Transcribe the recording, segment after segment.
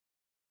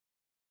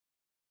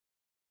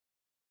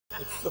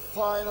It's the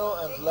final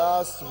and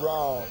last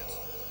round.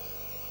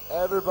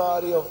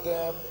 Everybody of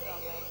them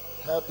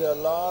have their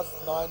last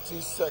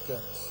 90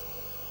 seconds.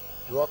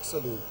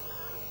 Roxorloops.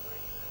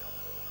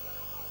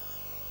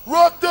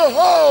 Rock the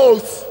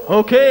house!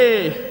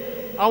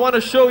 Okay, I want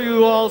to show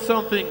you all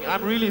something.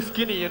 I'm really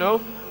skinny, you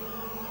know.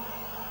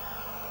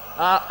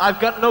 I've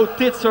got no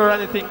tits or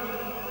anything.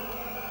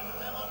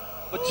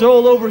 But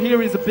Joel over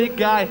here is a big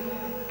guy.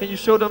 Can you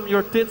show them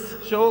your tits,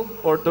 Joel?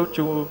 Or don't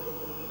you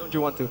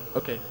want to?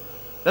 Okay,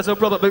 that's no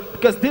problem. But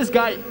because this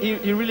guy,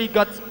 he really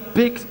got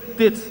big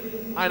tits.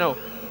 I know.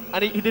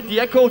 And he did the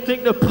echo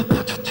thing.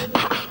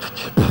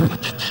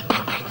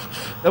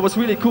 That was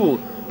really cool.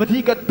 But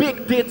he got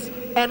big tits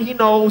and he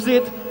knows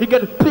it. He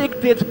got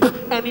big tits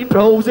and he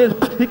knows it.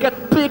 He got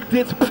big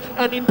tits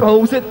and he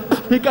knows it.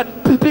 He got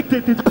big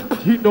tits.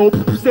 He knows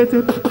it.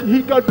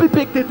 He got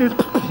big tits.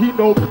 He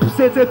knows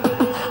it.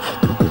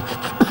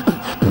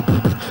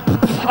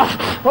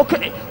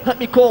 Okay, let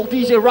me call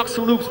DJ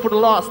Roxorloops for the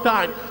last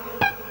time.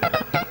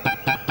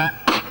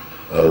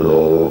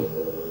 Hello,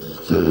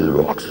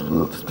 DJ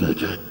Roxorloops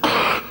speaking.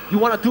 You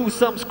wanna do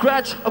some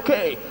scratch?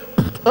 Okay.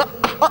 Up,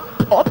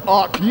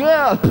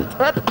 yeah.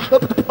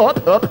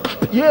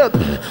 Yeah.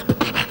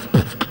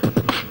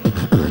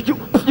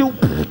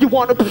 You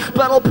wanna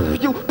battle?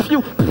 You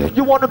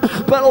wanna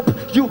battle?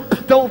 You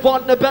don't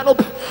wanna battle?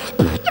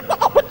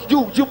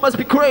 You must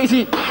be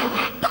crazy.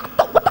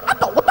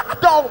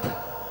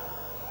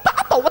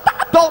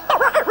 Don't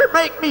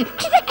make me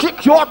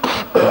kick your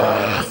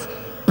ass.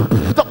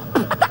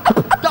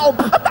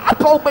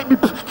 Don't make me.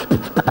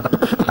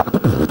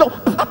 Don't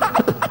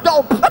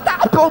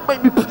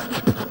make me.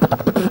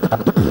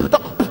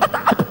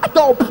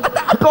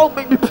 Don't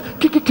make me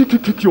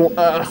kick your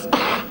ass.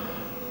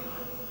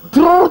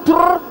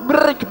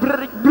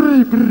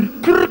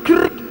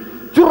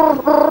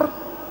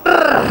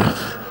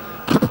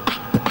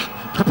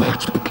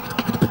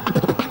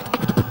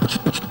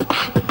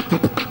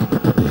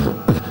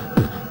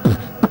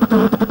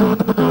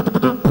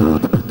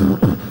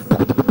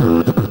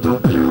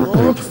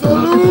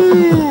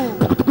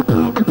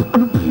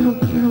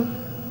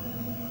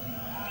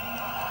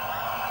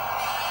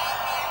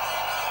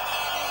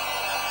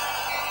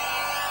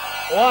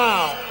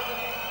 Wow.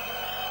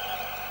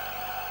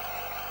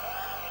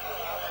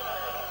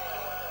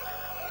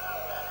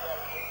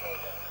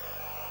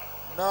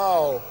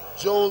 Now,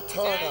 Joel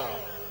Turner.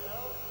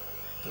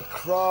 The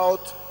crowd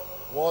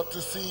want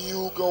to see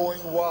you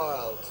going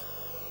wild.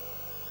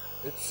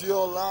 It's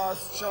your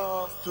last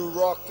chance to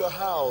rock the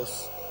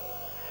house.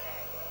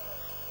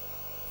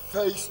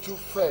 Face to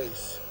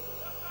face.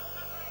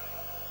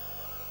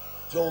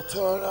 Joel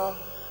Turner,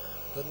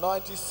 the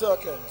 90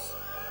 seconds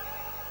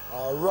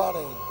are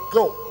running.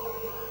 Go!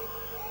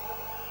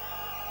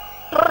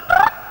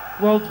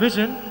 World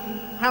Vision.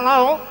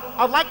 Hello,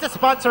 I'd like to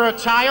sponsor a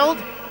child.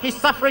 He's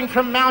suffering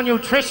from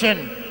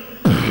malnutrition.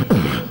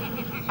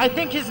 I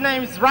think his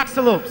name's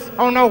Roxorloops.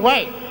 Oh no,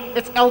 wait,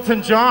 it's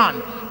Elton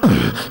John.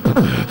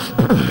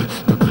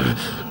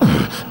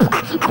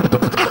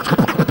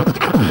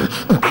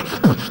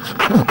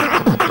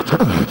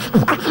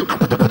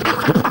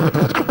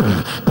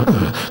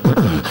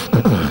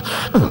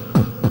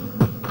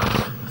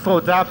 Slow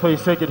down,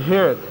 please, so you can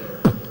hear it.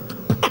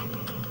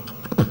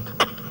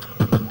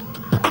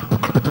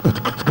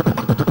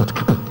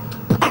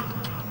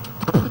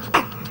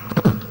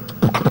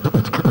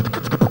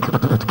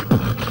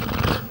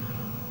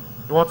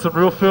 You want some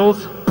real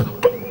fills?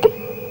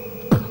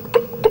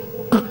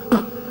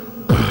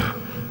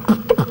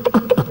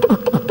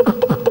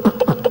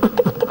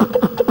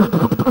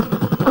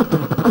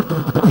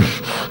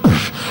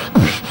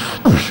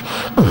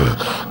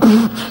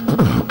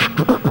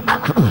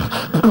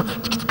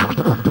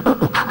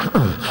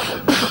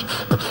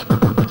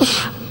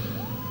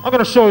 I'm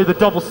gonna show you the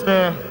double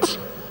snare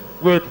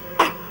with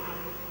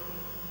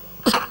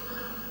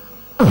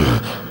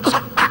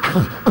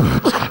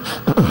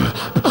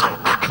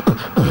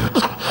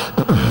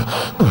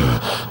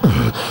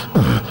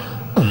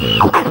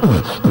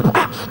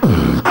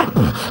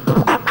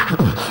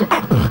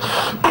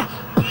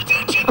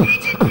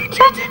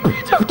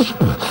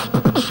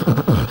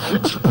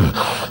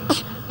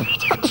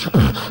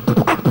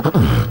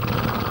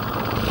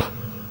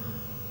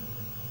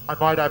I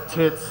might have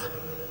tits,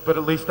 but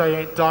at least I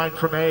ain't dying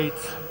from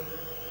AIDS.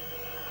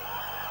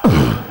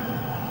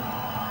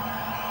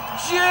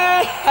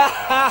 Yeah!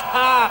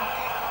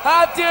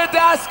 Habt ihr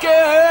das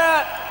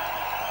gehört?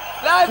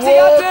 Leipzig,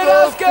 habt ihr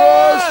das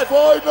gehört?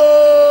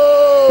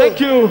 Final! Thank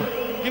you.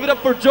 Give it up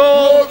for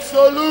Joel.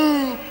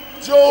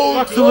 Roxorloops, Joel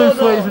Roxorloops,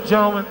 Turner. ladies and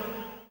gentlemen.